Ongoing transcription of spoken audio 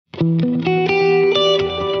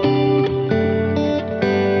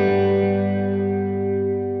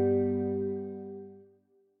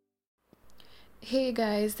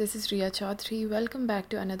guys, this is Ria Chaudhary. Welcome back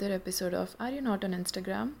to another episode of Are You Not on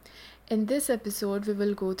Instagram? In this episode, we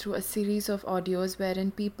will go through a series of audios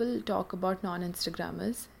wherein people talk about non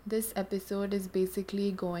Instagrammers. This episode is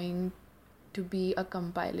basically going to be a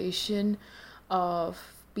compilation of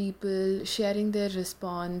people sharing their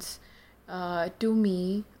response to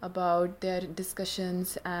me about their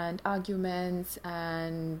discussions and arguments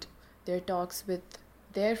and their talks with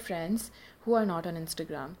their friends who are not on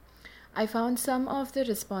Instagram. I found some of the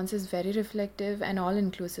responses very reflective and all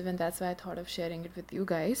inclusive, and that's why I thought of sharing it with you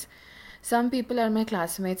guys. Some people are my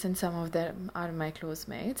classmates, and some of them are my close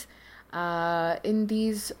mates. In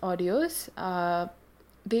these audios,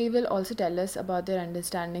 they will also tell us about their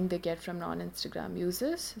understanding they get from non Instagram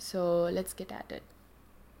users. So let's get at it.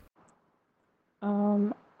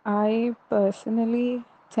 Um, I personally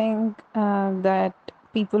think that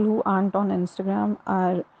people who aren't on Instagram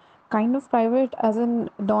are kind of private, as in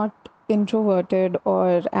not introverted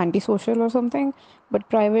or antisocial or something, but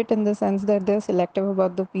private in the sense that they're selective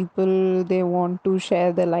about the people they want to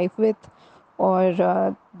share their life with,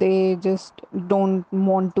 or they just don't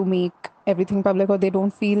want to make everything public, or they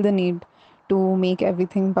don't feel the need to make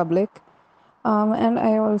everything public. And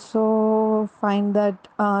I also find that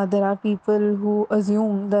there are people who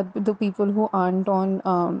assume that the people who aren't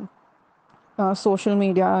on social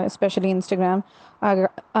media, especially Instagram,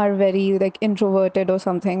 are very like introverted or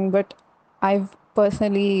something. But I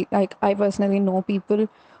personally know people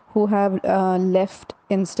who have left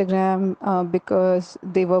Instagram because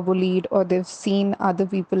they were bullied or they've seen other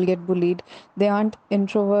people get bullied. They aren't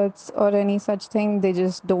introverts or any such thing. They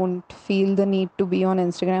just don't feel the need to be on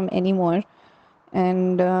Instagram anymore,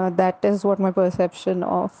 and that is what my perception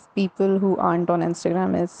of people who aren't on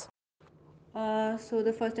Instagram is. So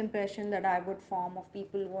the first impression that I would form of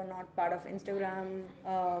people who are not part of Instagram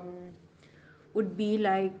would be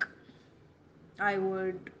like I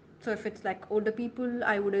would. So if it's like older people,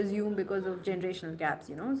 I would assume because of generational gaps,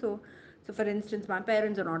 you know. So for instance, my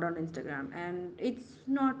parents are not on Instagram, and it's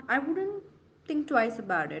not. I wouldn't think twice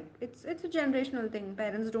about it. It's a generational thing.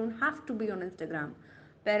 Parents don't have to be on Instagram.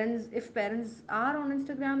 If parents are on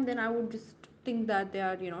Instagram, then I would just think that they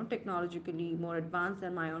are, you know, technologically more advanced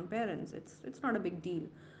than my own parents. It's not a big deal.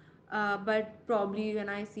 But probably when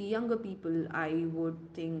I see younger people, I would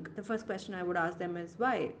think the first question I would ask them is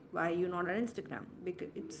why? Why are you not on Instagram?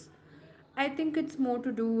 Because I think it's more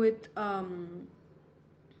to do with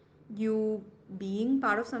you being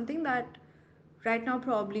part of something that right now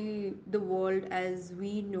probably the world as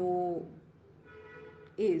we know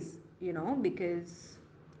is, you know, because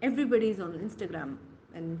everybody's on Instagram.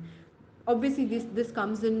 And obviously this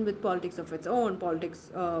comes in with politics of its own,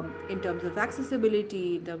 politics in terms of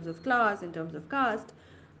accessibility, in terms of class, in terms of caste.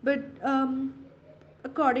 But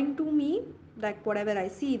according to me, like whatever I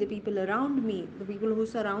see, the people around me, the people who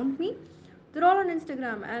surround me, they're all on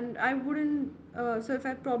Instagram. And I wouldn't so if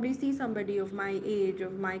I probably see somebody of my age,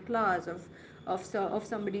 of my class, of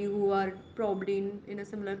somebody who are probably in a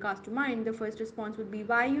similar caste to mine, the first response would be,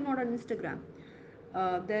 why are you not on Instagram?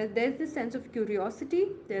 There's this sense of curiosity,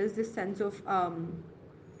 there's this sense of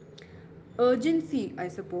urgency, I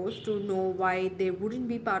suppose, to know why they wouldn't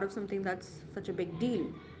be part of something that's such a big deal.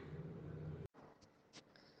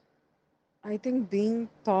 I think being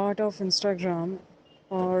part of Instagram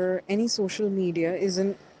or any social media is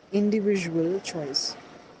an individual choice.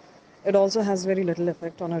 It also has very little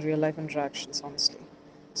effect on our real life interactions, honestly.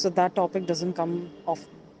 So that topic doesn't come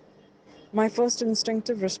often. My first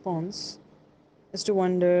instinctive response is to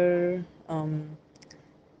wonder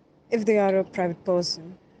if they are a private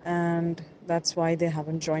person and that's why they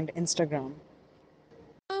haven't joined Instagram.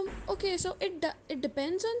 Okay, so it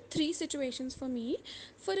depends on three situations for me.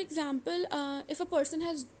 For example, if a person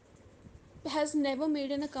has never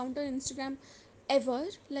made an account on Instagram ever,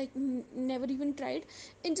 like never even tried,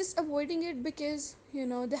 and just avoiding it because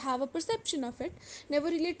they have a perception of it, never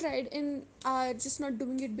really tried, and are just not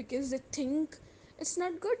doing it because they think it's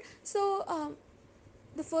not good. So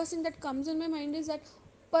the first thing that comes in my mind is that,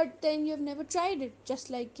 but then you have never tried it, just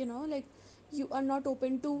like like you are not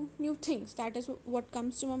open to new things. That is what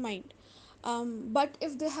comes to my mind. But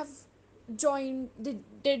if they have joined, they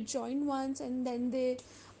did join once, and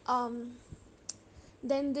um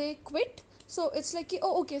then they quit, so it's like,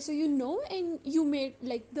 oh, okay, so and you made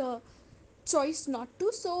like the choice not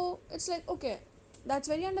to, so it's like, okay, that's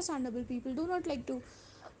very understandable. People do not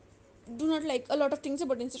like a lot of things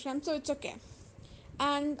about Instagram, so it's okay.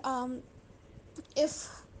 And if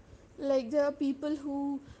like there are people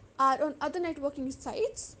who are on other networking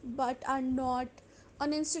sites but are not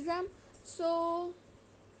on Instagram, so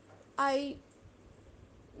I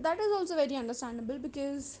that is also very understandable,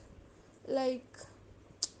 because like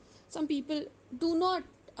some people do not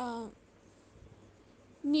uh,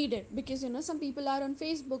 need it, because some people are on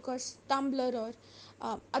Facebook or Tumblr or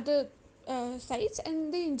other sites,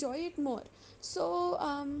 and they enjoy it more. So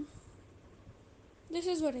this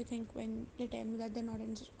is what I think when they tell me that they're not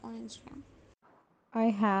on Instagram. I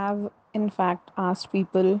have, in fact, asked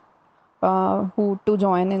people who to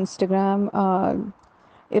join Instagram.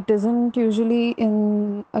 It isn't usually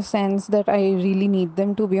in a sense that I really need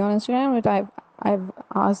them to be on Instagram, but I've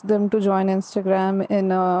asked them to join Instagram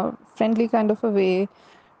in a friendly kind of a way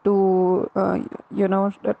to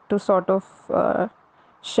to sort of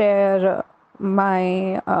share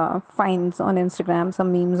my finds on Instagram,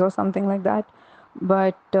 some memes or something like that.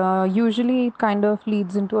 But usually it kind of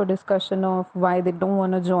leads into a discussion of why they don't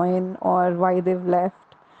want to join or why they've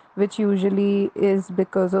left, which usually is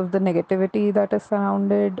because of the negativity that is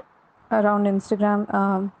surrounded around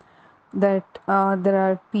Instagram. That there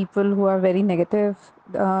are people who are very negative.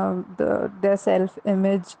 Their self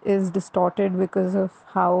image is distorted because of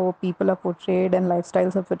how people are portrayed and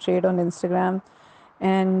lifestyles are portrayed on Instagram.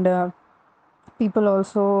 And people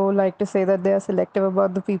also like to say that they are selective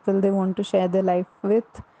about the people they want to share their life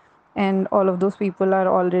with. And all of those people are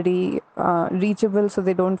already reachable, so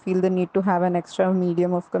they don't feel the need to have an extra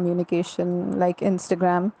medium of communication like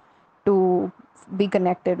Instagram to be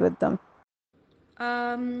connected with them.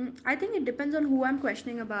 I think it depends on who I'm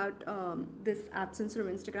questioning about this absence from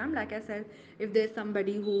Instagram. Like I said, if there's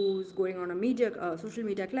somebody who's going on a social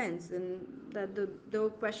media cleanse, then the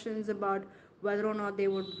questions about whether or not they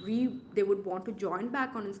would want to join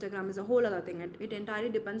back on Instagram is a whole other thing. It entirely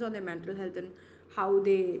depends on their mental health and how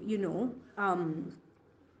they,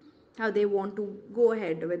 how they want to go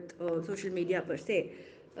ahead with social media per se.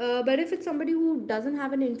 But if it's somebody who doesn't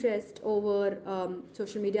have an interest over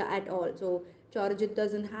social media at all, so Charajit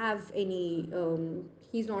doesn't have any,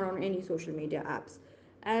 he's not on any social media apps.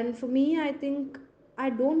 And for me, I think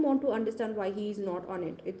I don't want to understand why he's not on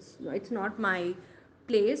it. It's not my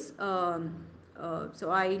place. So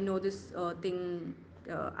I know this thing.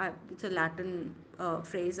 It's a Latin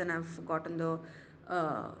phrase, and I've forgotten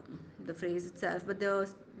uh, the phrase itself. But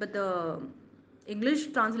the English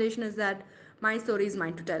translation is that my story is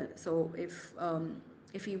mine to tell. So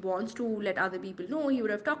if he wants to let other people know, he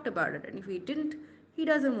would have talked about it, and if he didn't, he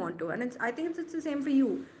doesn't want to. And I think it's the same for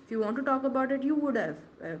you. If you want to talk about it, you would have.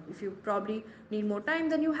 If you probably need more time,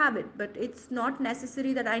 then you have it. But it's not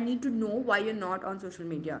necessary that I need to know why you're not on social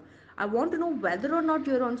media. I want to know whether or not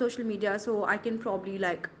you're on social media, so I can probably,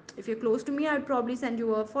 like, if you're close to me, I'd probably send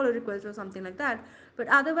you a follow request or something like that. But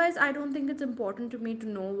otherwise, I don't think it's important to me to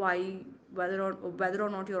know whether or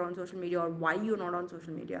not you're on social media or why you're not on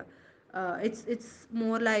social media. It's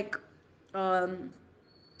more like, um,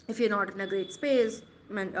 if you're not in a great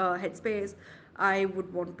headspace, I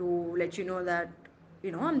would want to let you know that,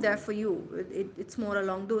 I'm there for you. It's more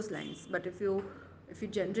along those lines. But if you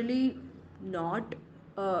generally not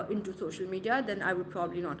into social media, then I would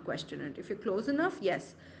probably not question it. If you're close enough,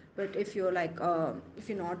 yes. But if you're like, if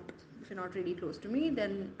you're not really close to me,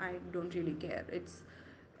 then I don't really care.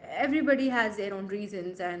 Everybody has their own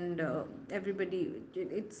reasons, and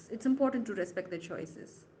it's important to respect their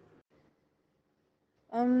choices.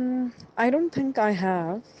 I don't think I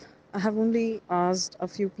have. I have only asked a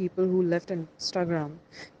few people who left Instagram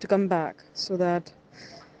to come back so that,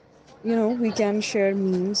 we can share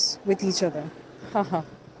memes with each other. Haha.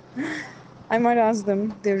 I might ask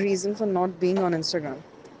them their reason for not being on Instagram.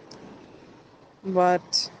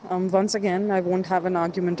 But once again, I won't have an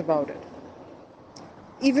argument about it.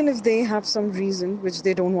 Even if they have some reason which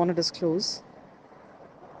they don't want to disclose,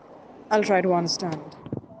 I'll try to understand.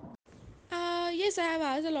 Yes, I have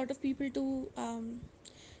asked a lot of people to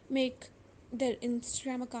make their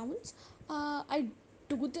Instagram accounts. I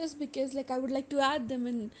do this because, like, I would like to add them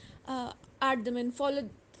and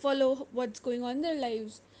follow what's going on in their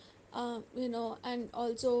lives, and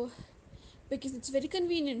also because it's very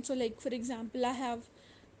convenient. So, like, for example, I have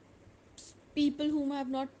people whom I have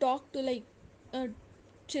not talked to, like, uh,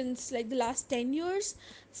 since like the last 10 years,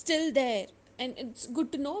 still there, and it's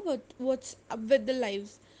good to know about what's up with their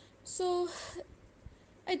lives. So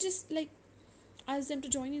I just, like, ask them to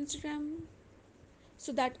join Instagram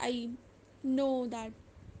so that I know that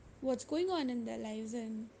what's going on in their lives,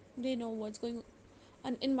 and they know what's going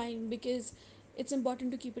on in mine, because it's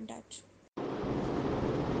important to keep in touch.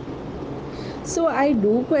 So I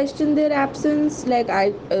do question their absence. Like,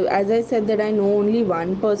 as I said, that I know only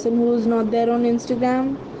one person who's not there on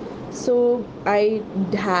Instagram. So I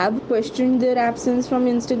have questioned their absence from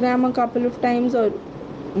Instagram a couple of times, or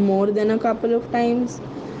more than a couple of times.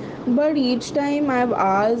 But each time I've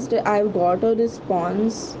asked, I've got a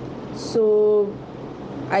response. So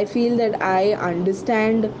I feel that I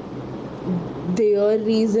understand their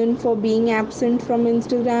reason for being absent from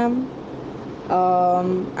Instagram.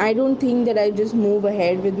 I don't think that I just move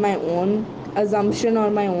ahead with my own assumption or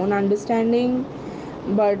my own understanding,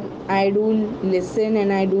 but I do listen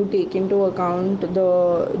and I do take into account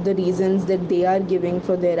the reasons that they are giving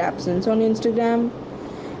for their absence on Instagram.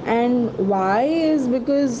 And why is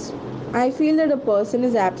because I feel that a person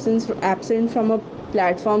is absent from a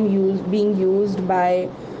platform being used by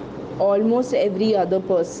almost every other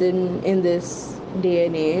person in this day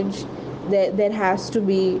and age. There has to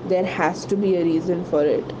be a reason for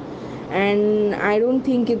it, and I don't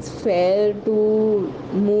think it's fair to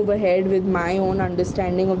move ahead with my own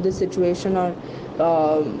understanding of the situation, or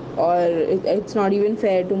it's not even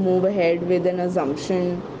fair to move ahead with an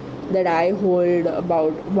assumption that I hold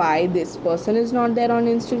about why this person is not there on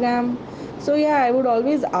Instagram. So yeah, I would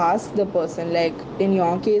always ask the person, like in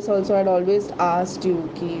your case also, I'd always asked you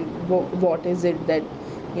ki, what is it that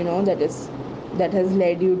that has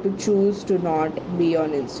led you to choose to not be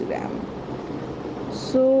on Instagram.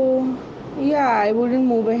 So yeah, I wouldn't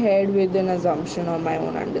move ahead with an assumption or my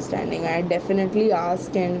own understanding. I definitely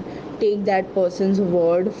ask and take that person's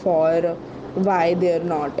word for why they're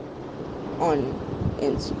not on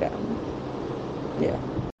Instagram. Yeah.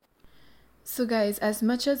 So, guys, as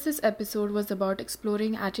much as this episode was about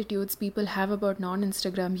exploring attitudes people have about non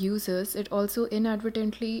Instagram users, it also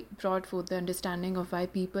inadvertently brought forth the understanding of why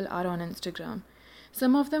people are on Instagram.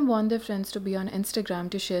 Some of them want their friends to be on Instagram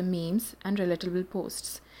to share memes and relatable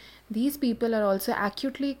posts. These people are also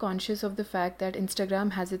acutely conscious of the fact that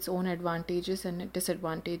Instagram has its own advantages and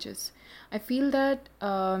disadvantages. I feel that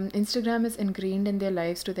Instagram is ingrained in their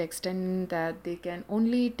lives to the extent that they can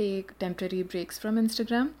only take temporary breaks from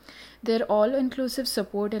Instagram. Their all inclusive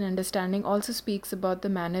support and understanding also speaks about the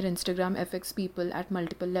manner Instagram affects people at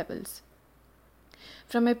multiple levels.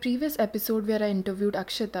 From my previous episode where I interviewed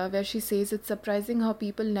Akshita, where she says it's surprising how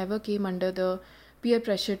people never came under the peer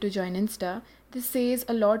pressure to join Insta, this says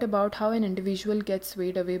a lot about how an individual gets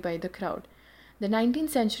swayed away by the crowd. The 19th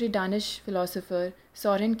century Danish philosopher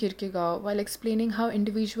Soren Kierkegaard, while explaining how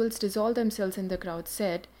individuals dissolve themselves in the crowd,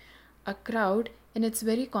 said, "A crowd, in its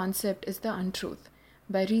very concept, is the untruth,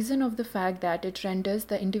 by reason of the fact that it renders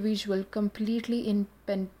the individual completely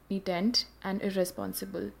impenitent and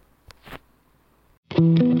irresponsible."